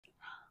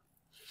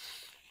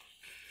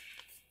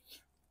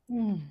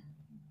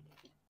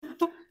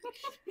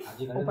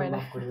उपाय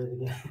माफ कर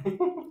दे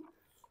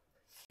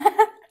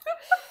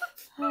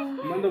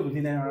मन तो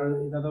बुद्धि नहीं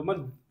इधर तो मन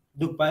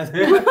दुख पाए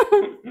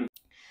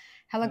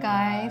Hello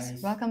guys,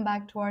 welcome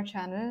back to our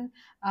channel.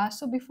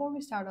 So before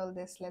we start all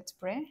this, let's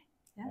pray.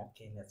 Yeah?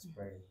 Okay, let's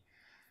pray.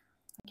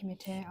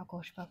 Kimite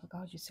akosh pa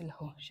ka jisil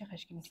ho.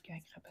 Shekhash kimite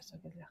kya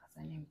khapasa gidla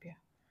khazani impia.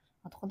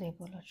 أتخذ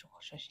يبولا شو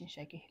خشاشين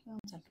شاكي لا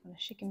نزلت من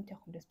الشيك متى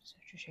أخذ بس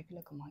شو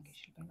شكله كمان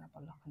كيش البنا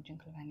بالله خنجن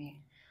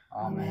كلامي.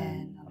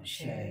 Amen.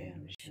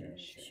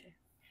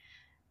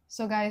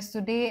 So guys,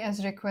 today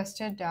as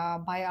requested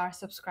by our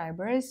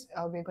subscribers,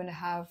 we're going to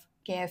have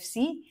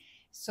KFC.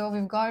 So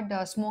we've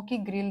got Smokey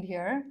grilled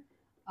here,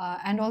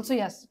 and also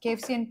yes,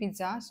 KFC and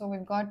pizza. So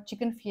we've got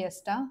chicken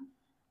fiesta,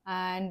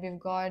 and we've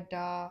got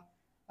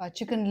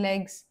chicken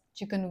legs,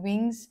 chicken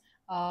wings,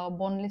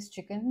 boneless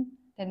chicken.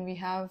 Then we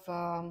have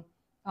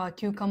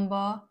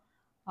cucumber,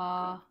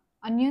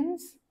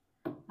 onions,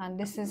 and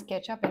this is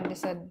ketchup, and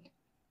this is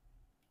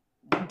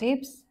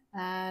dips,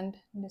 and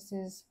this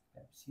is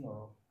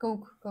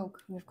Coke.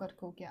 We've got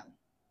Coke, yeah.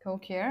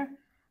 Coke here.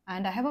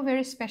 And I have a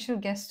very special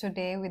guest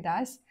today with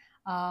us,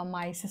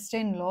 my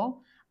sister-in-law.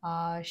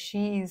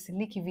 She is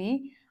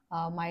Likivi,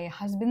 my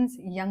husband's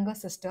younger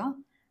sister.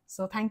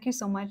 So thank you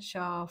so much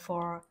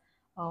for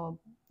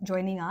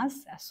joining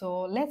us.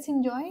 So let's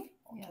enjoy.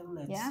 Okay,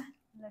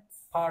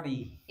 let's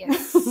party.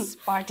 Yes,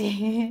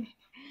 party.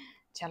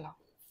 Chalo.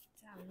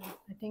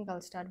 I think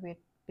I'll start with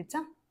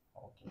pizza.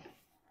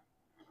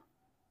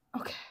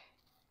 Okay.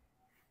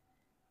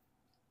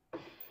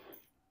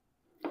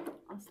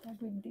 I'll start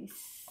with this.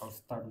 I'll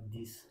start with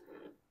this.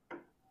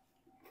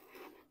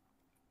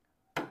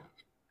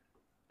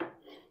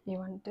 You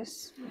want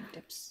this?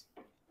 Tips.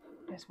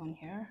 There's one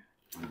here.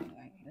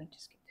 I'll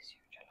just get this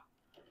here. Chalo.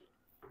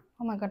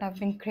 Oh my god, I've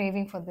been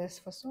craving for this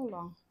for so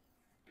long.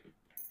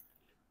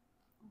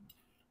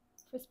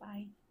 First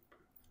bite.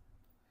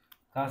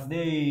 Last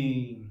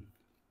day.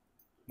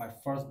 My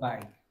first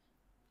bite.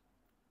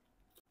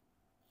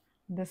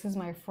 This is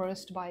my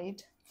first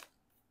bite.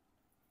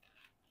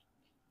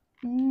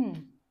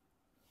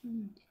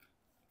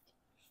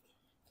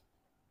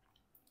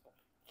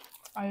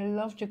 I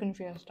love chicken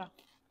fiesta.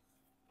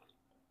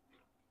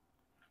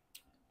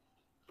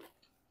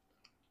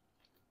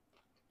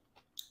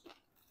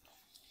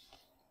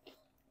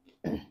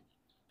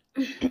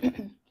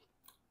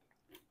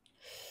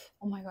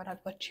 Oh my god,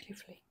 I've got chili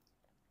flake.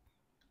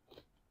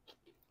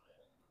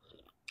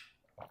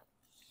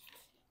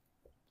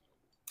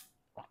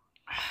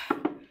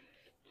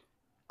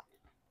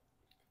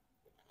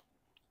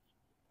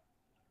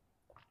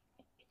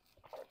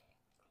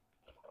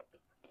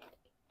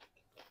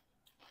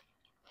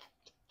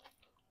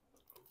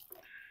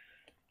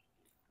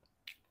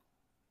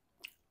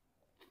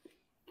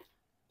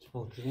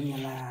 Ủa chứ nghe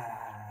là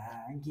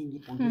anh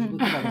chị cũng chỉ có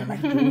cái là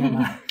anh chị nghe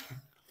mà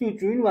thì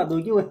chuyến vào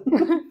tôi chứ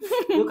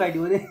tôi cài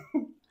đuôi đi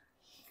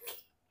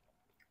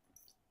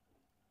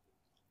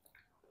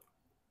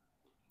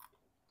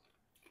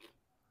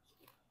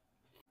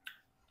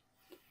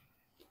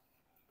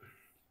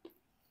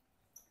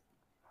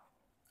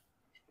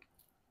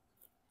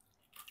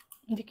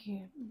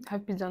देखिए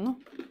have pizza no?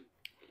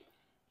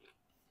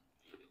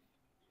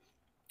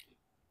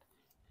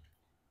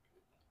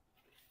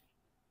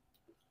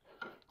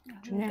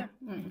 Yeah.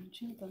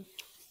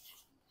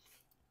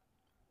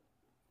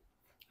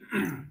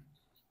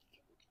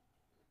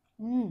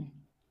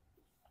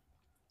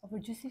 Apa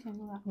juicy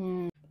sama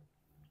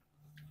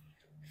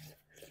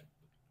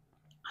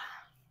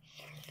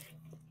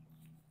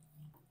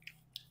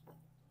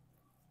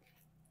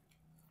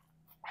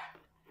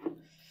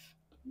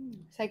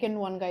Second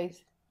one,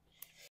 guys.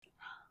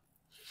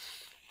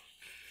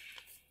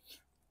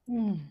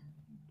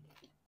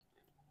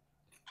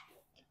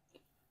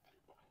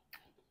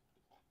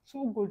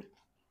 So good.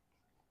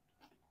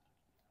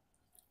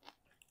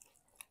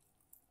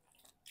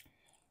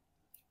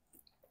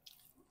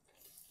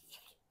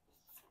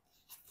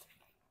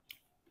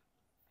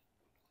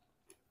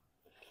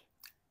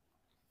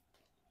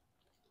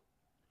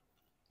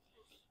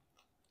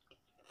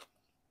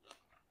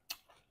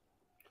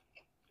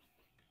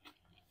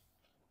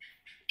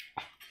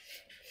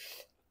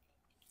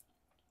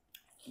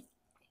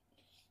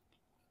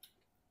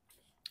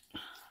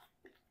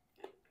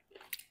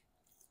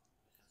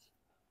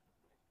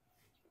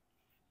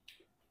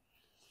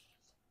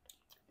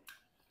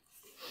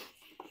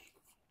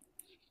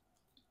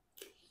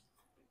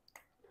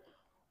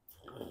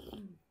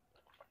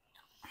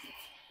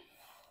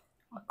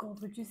 Ako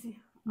apa juicy?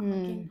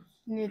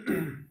 Me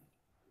too.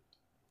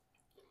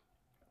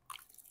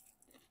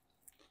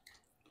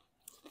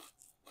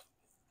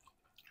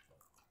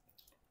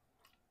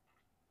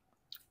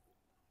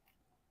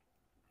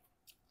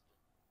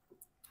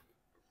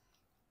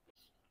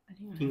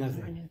 King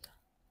Azza.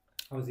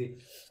 How's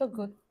it? So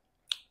good.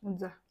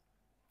 Muzza.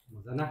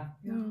 Muzza na?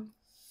 Yeah.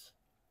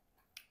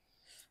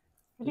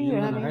 I Thì think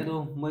you're mà having cái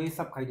đâu mới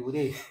sắp khai đủ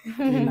đi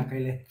nên là cái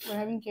lên we're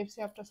having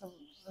KFC after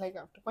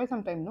quite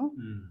some time, no?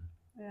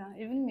 Yeah,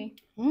 even me.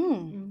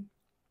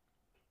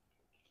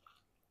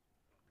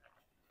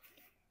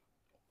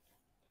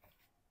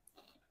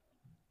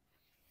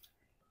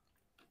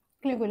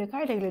 Actually, go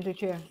like take little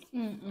chair.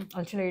 Mm.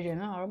 Actually,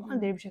 na or man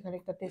there be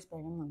collect the taste pa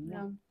naman.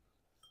 Yeah.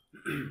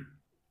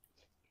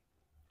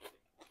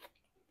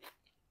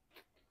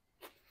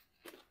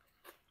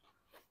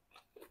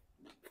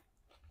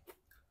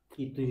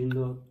 Itu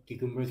yung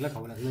cucumber la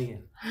khawla na ye.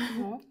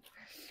 No.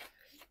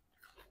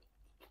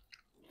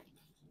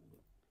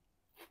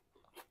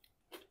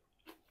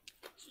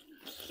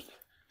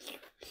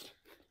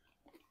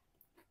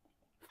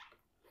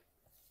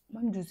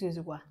 Man juicy is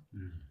quoi?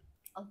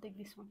 I'll take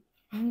this one.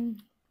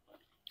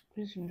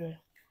 Please enjoy.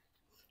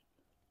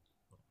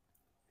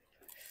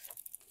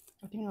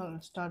 I think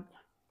I'll start.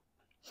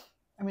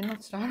 I mean,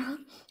 not start.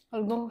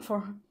 I'll go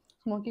for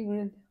smoky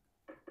grill.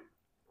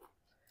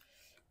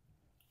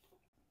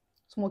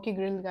 Smoky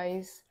grill,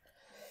 guys.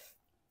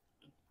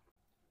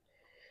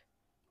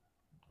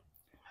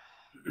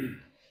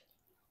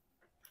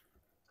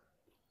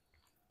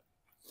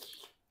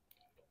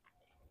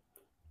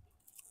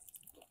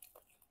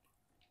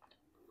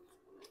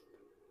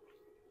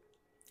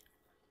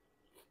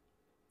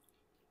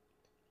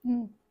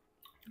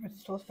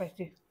 It's so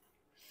spicy.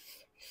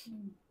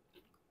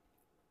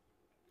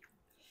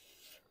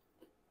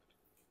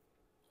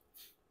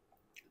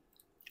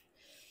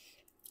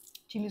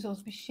 Chili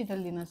sauce भी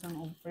शीतल देना सन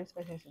और very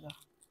spicy सा.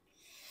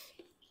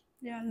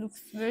 Yeah,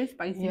 looks very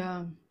spicy.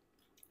 Yeah,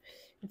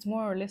 it's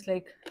more or less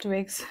like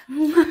 2x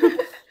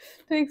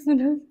 2x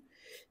noodles.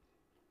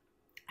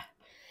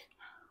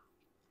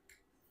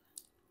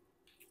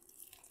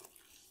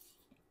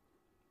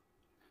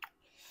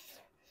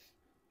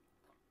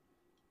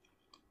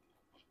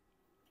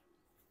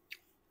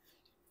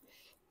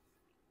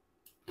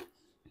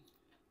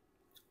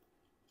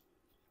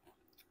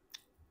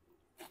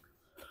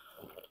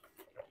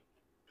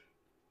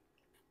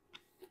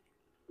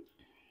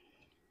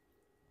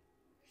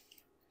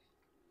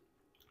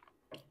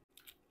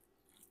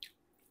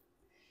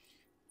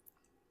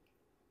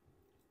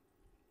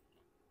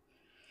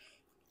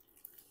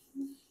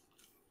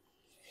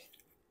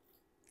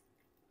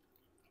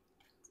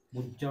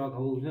 Mujja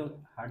khau le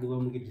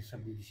hardware mu ke disab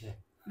di dise.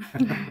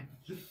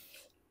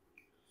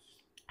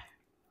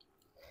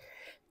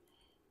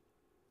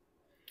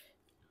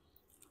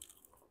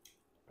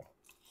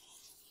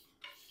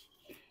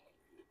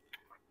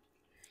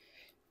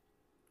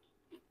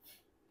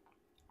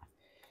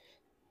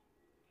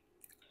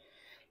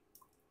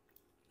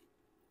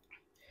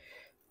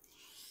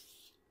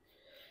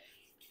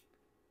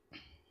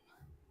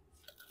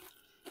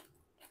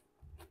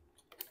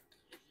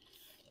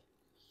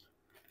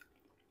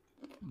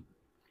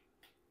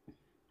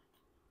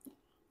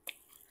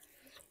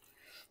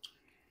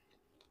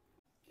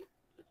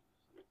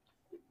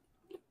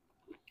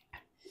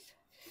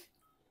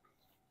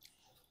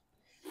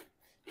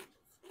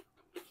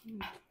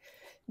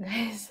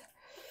 Guys,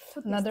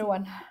 So another tasty.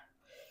 one.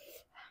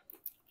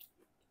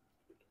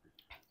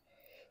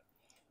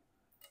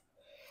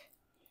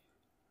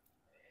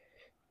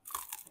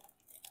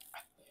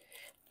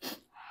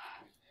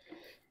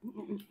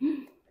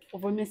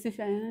 Over messy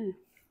siya yan.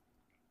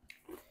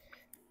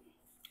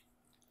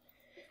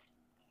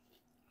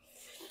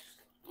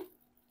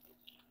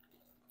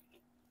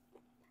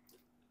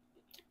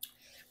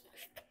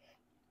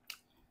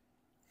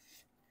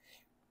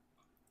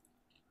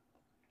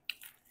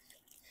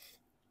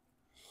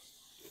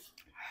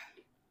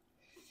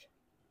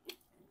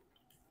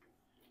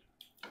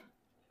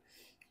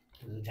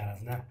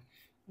 Jalas na.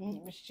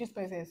 It's just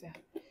spicy. Yeah.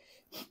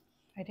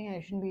 I think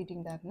I shouldn't be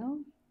eating that, no?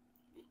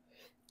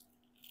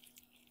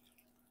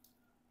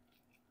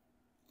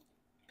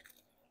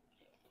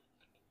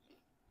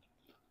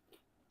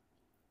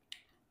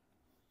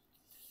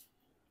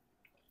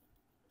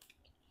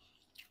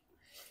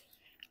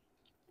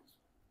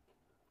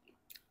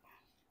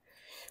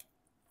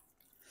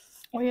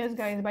 Oh yes,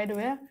 guys, by the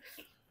way,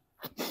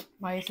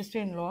 my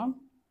sister-in-law,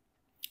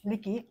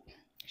 Likki,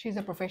 she's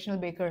a professional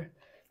baker.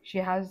 She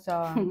has,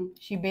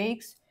 she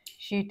bakes,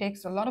 she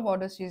takes a lot of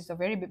orders. She's a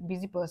very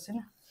busy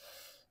person.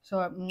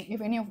 So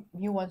if any of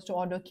you wants to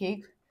order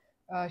cake,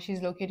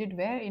 she's located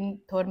where? In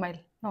Third Mile.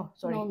 No,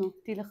 sorry. No.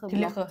 Tilacha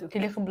block two.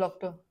 Tilacha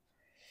Block 2.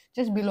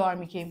 Just below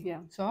Army Camp.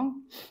 Yeah. So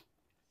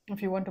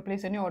if you want to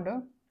place any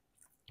order,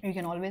 you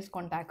can always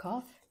contact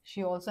her.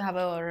 She also have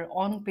her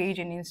own page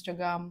in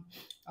Instagram.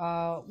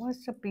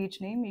 What's the page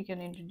name? You can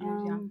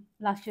introduce.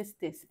 Luscious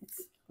taste.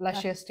 It's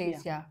Luscious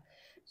Taste, yeah.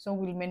 So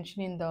we'll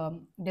mention in the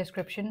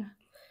description.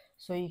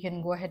 So you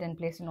can go ahead and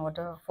place an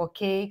order for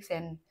cakes,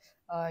 and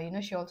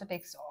she also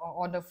takes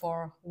order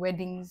for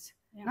weddings,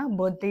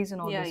 birthdays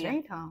and all Yeah, this, yeah.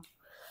 right?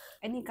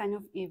 any kind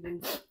of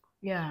event.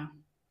 Yeah.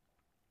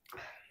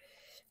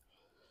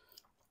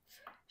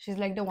 She's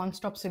like the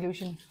one-stop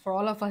solution for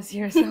all of us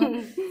here.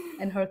 So,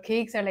 and her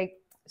cakes are like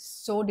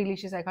so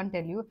delicious. I can't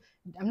tell you.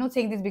 I'm not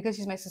saying this because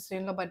she's my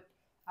sister-in-law, but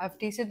I've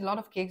tasted a lot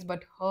of cakes,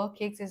 but her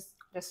cakes is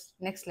just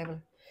next level.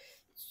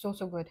 So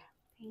good.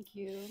 Thank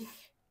you.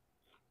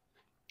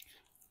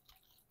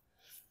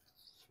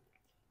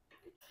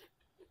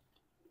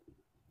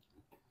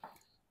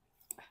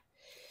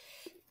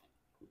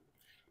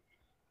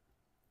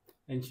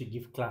 And she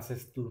give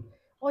classes too.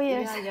 Oh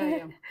yes.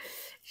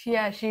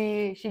 Yeah.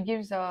 She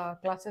gives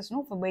classes,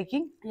 no, for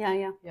baking.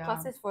 Yeah. Yeah.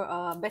 Classes for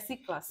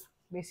basic class.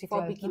 Basic For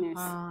class, no? beginners.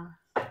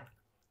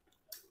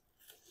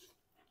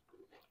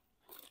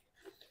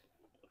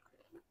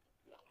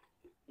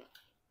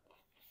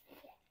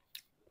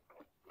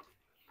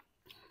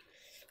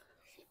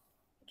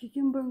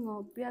 Cucumber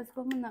ngo piyaz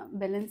pa mo na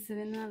balance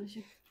na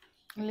siya.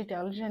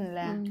 Little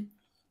la.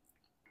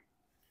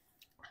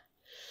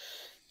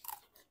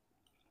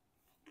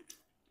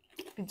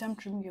 Pizza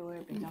trim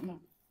giveaway pizza.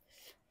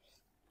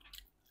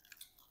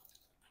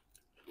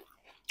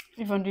 If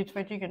you want to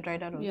try it, you can try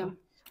that also. Yeah,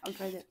 I'll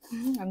try that.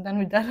 I'm done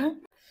with that.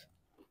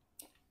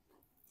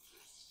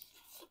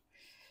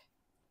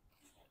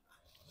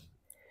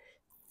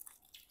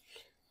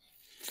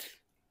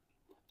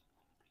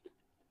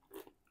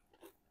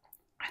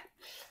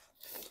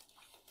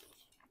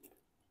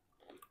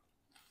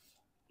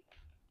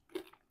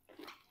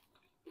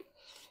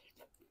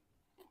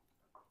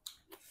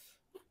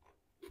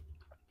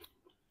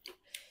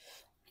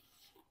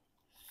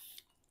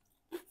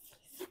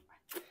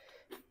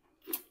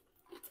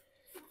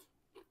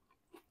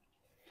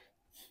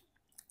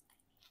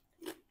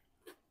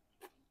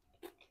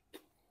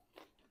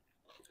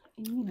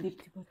 Ini dip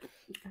to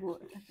try. Sure.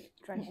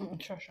 Thank you.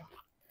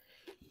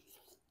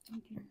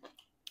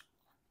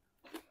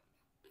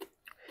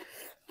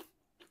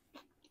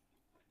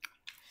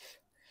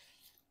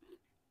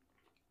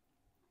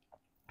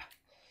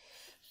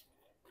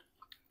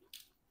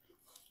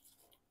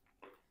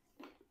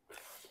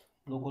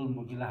 Local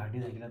मुर्गीलाई Hardy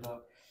देखिला त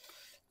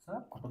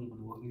सब खतम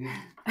गर्नुभयो कि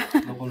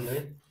लोकलले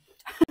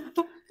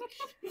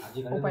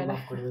आजकल उपाय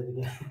माफ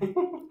गरिदियो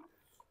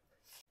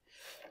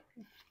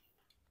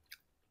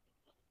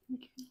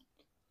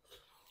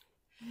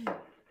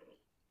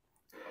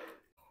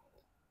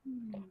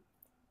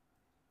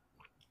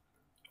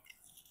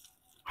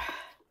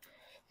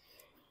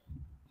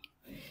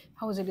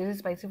How is it? Is it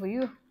spicy for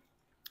you?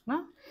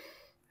 No?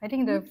 I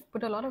think they've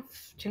put a lot of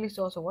chili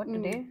sauce or what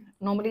today.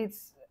 Normally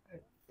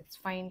it's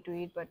fine to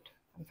eat, but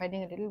I'm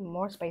finding it a little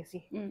more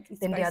spicy It's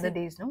than the other spicy.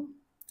 days, no?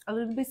 A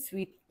little bit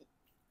sweet.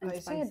 And Oh,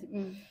 is spicy.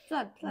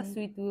 Plus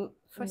sweet to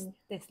first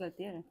taste like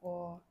that.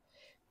 Or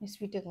you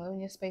sweet or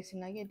you spicy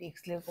na get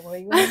excellent for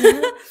you.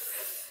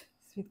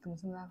 Sweet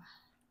comes na.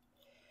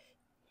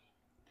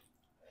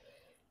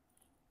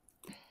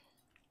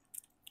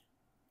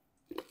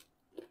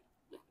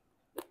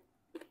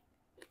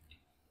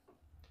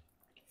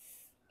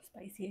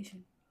 Spicy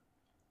Asian.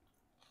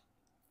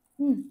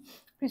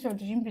 Please try to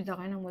gym pizza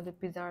kayo ng mga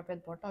pizza or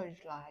pet porta or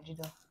isla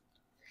dito.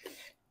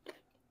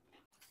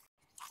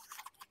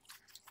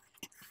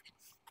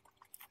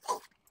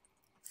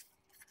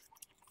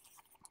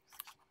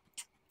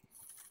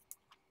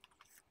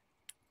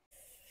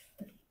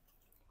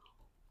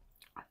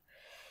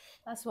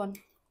 Last one.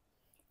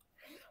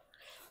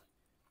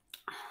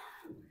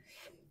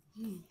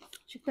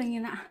 Chicken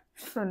yun na.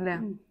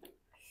 Sorry.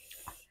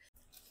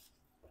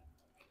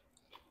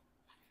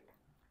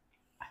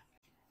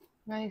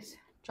 Nice.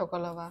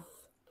 Chocolate.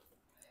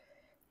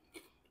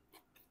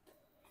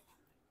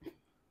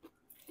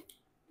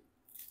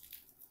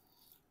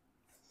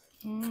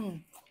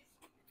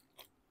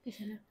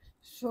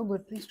 So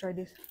good. Please try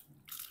this.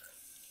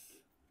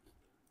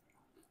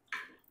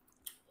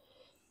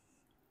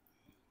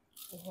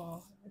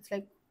 Wow. It's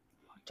like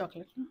hot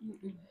chocolate.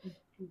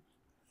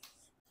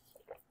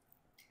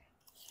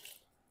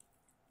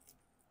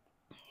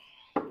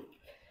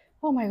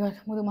 Oh my god.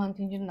 Muda man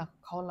tingin na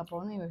khawala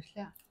pro na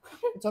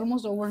It's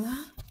almost over na.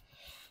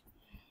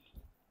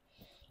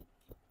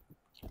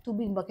 2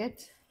 big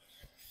buckets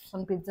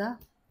on pizza.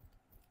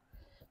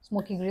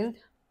 Smoky grilled.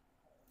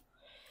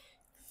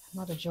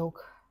 Not a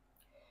joke.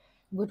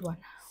 Good one.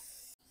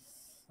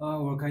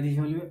 वर्काइदिस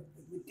मैले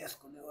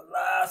त्यसको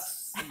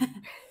लास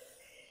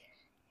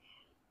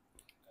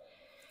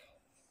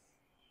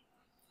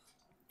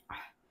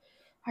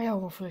I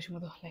overflush mo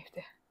to life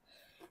there.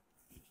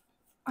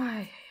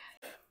 Ay.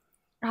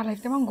 I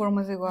like them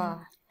gorma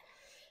sigwa.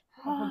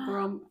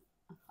 From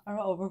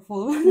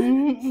overfull.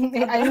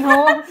 I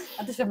know.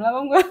 Ate siya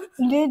malabang ko.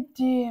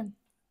 Legit.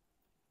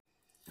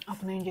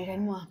 अपना enjoy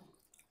mo.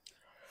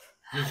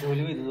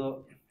 निशोले भी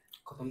तो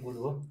खत्म कर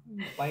दो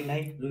पाई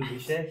नहीं Louis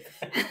विषय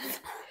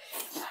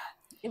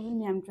Even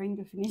me, I'm trying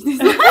to finish this.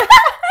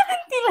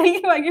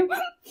 Like him.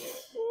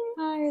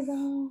 I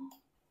know.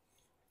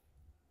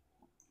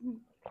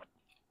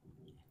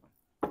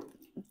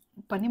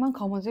 Pani mang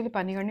खाऊ मजे ले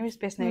पानी करने भी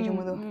space नहीं जो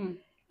मुझे.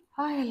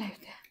 I like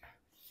that.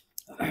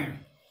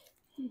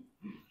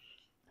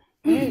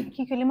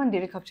 कि कहिले मन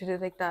धेरै खप्छ त्यो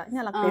एक त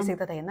यहाँ लाग्छ एक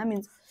त हैन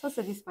means So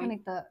satisfying.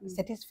 एक त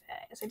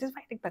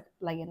satisfied एक त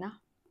लागेन.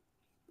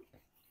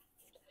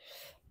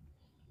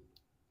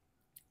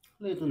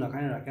 ले तू ना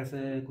खाने रखा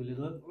से कुली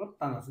तो लोग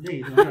ताना से दे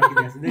तो ना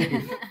किधर से दे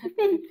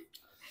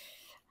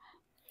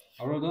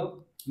और तो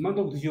मन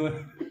तो कुछ है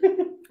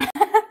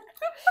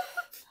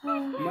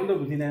मन तो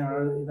कुछ नहीं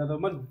और इधर तो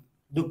मन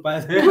दुख पाए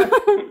से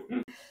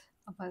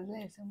अब ले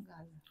ऐसे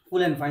गाल.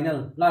 full and final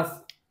last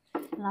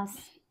Last.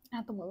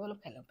 तो बहुत लोग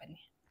खेलो पानी.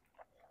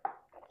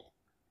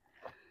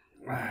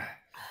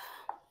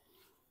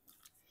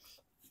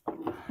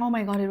 Oh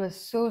my god, it was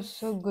so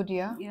good,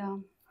 yeah. Yeah.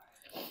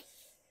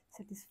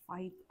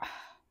 Satisfied.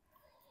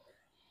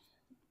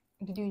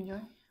 Did you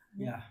enjoy?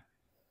 Yeah.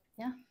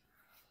 Yeah.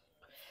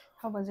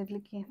 How was it,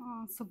 Licky?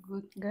 Oh, so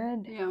good.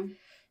 Good. Yeah.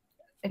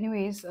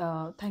 Anyways,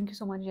 thank you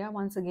so much, yeah,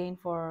 once again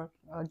for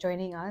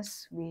joining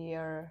us.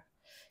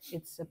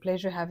 It's a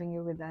pleasure having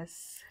you with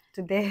us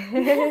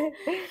today.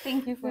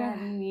 Thank you for Yeah.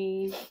 having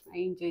me. I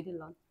enjoyed a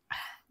lot.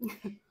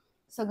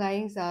 So,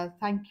 guys,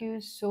 thank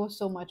you so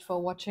much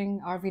for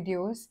watching our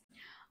videos.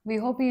 We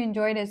hope you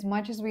enjoyed as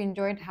much as we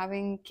enjoyed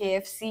having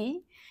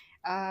KFC.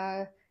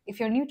 If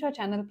you're new to our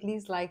channel,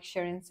 please like,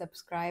 share, and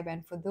subscribe.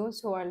 And for those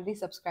who are already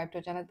subscribed to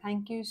our channel,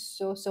 thank you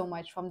so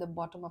much from the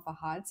bottom of our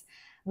hearts.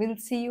 We'll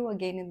see you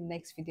again in the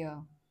next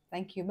video.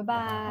 Thank you. Bye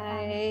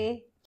bye.